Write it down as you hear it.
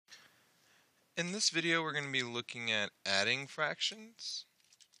In this video, we're going to be looking at adding fractions.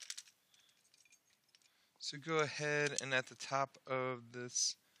 So go ahead and at the top of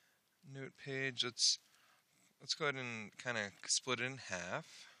this note page, let's go ahead and kind of split it in half.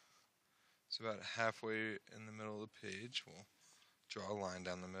 So about halfway in the middle of the page, we'll draw a line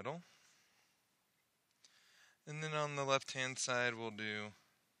down the middle. And then on the left-hand side, we'll do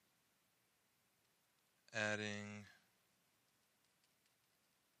adding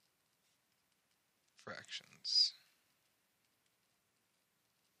fractions.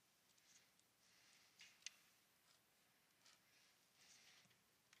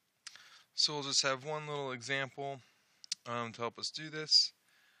 So we'll just have one little example to help us do this.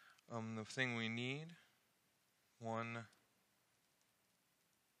 The thing we need,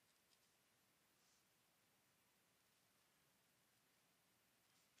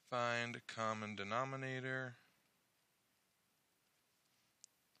 find common denominator.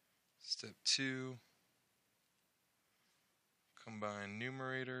 Step 2, combine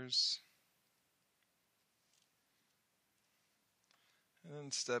numerators. And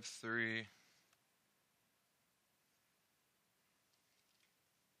then step 3,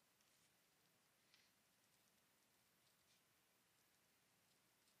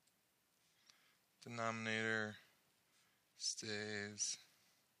 denominator stays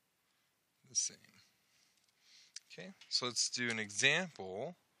the same. Okay, so let's do an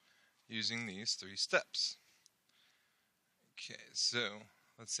example using these 3 steps. Okay, so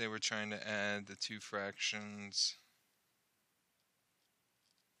let's say we're trying to add the two fractions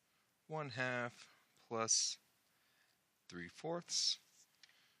 1/2 plus 3/4.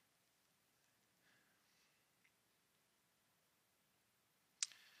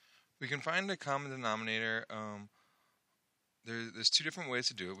 We can find a common denominator. There's 2 different ways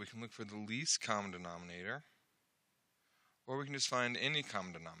to do it. We can look for the least common denominator, or we can just find any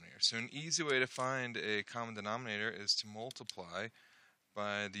common denominator. So an easy way to find a common denominator is to multiply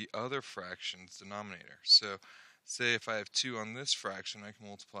by the other fraction's denominator. So say if I have 2 on this fraction, I can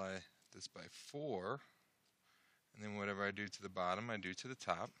multiply this by 4, and then whatever I do to the bottom, I do to the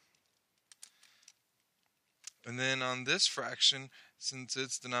top. And then on this fraction, since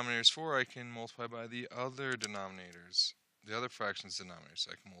its denominator is 4, I can multiply by the other denominators, the other fraction's denominator.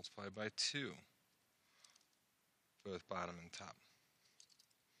 So I can multiply by 2, both bottom and top.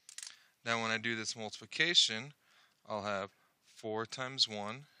 Now when I do this multiplication, I'll have 4 times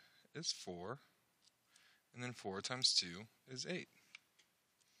 1 is 4, and then 4 times 2 is 8.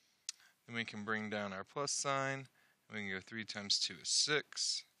 Then we can bring down our plus sign, and we can go 3 times 2 is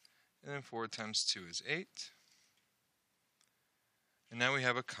 6, and then 4 times 2 is 8. And now we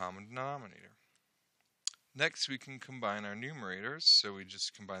have a common denominator. Next, we can combine our numerators. So we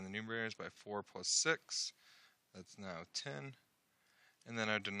just combine the numerators by 4 plus 6. That's now 10. And then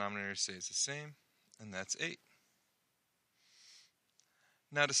our denominator stays the same, and that's 8.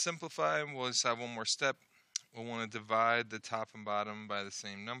 Now to simplify, we'll just have one more step. We'll want to divide the top and bottom by the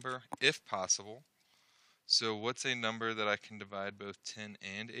same number, if possible. So what's a number that I can divide both 10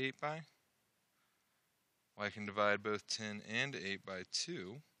 and 8 by? Well, I can divide both 10 and 8 by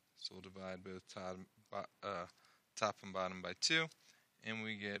 2. So we'll divide both top and bottom by 2. And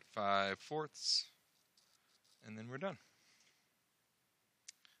we get 5/4. And then we're done.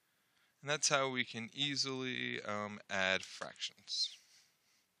 And that's how we can easily add fractions.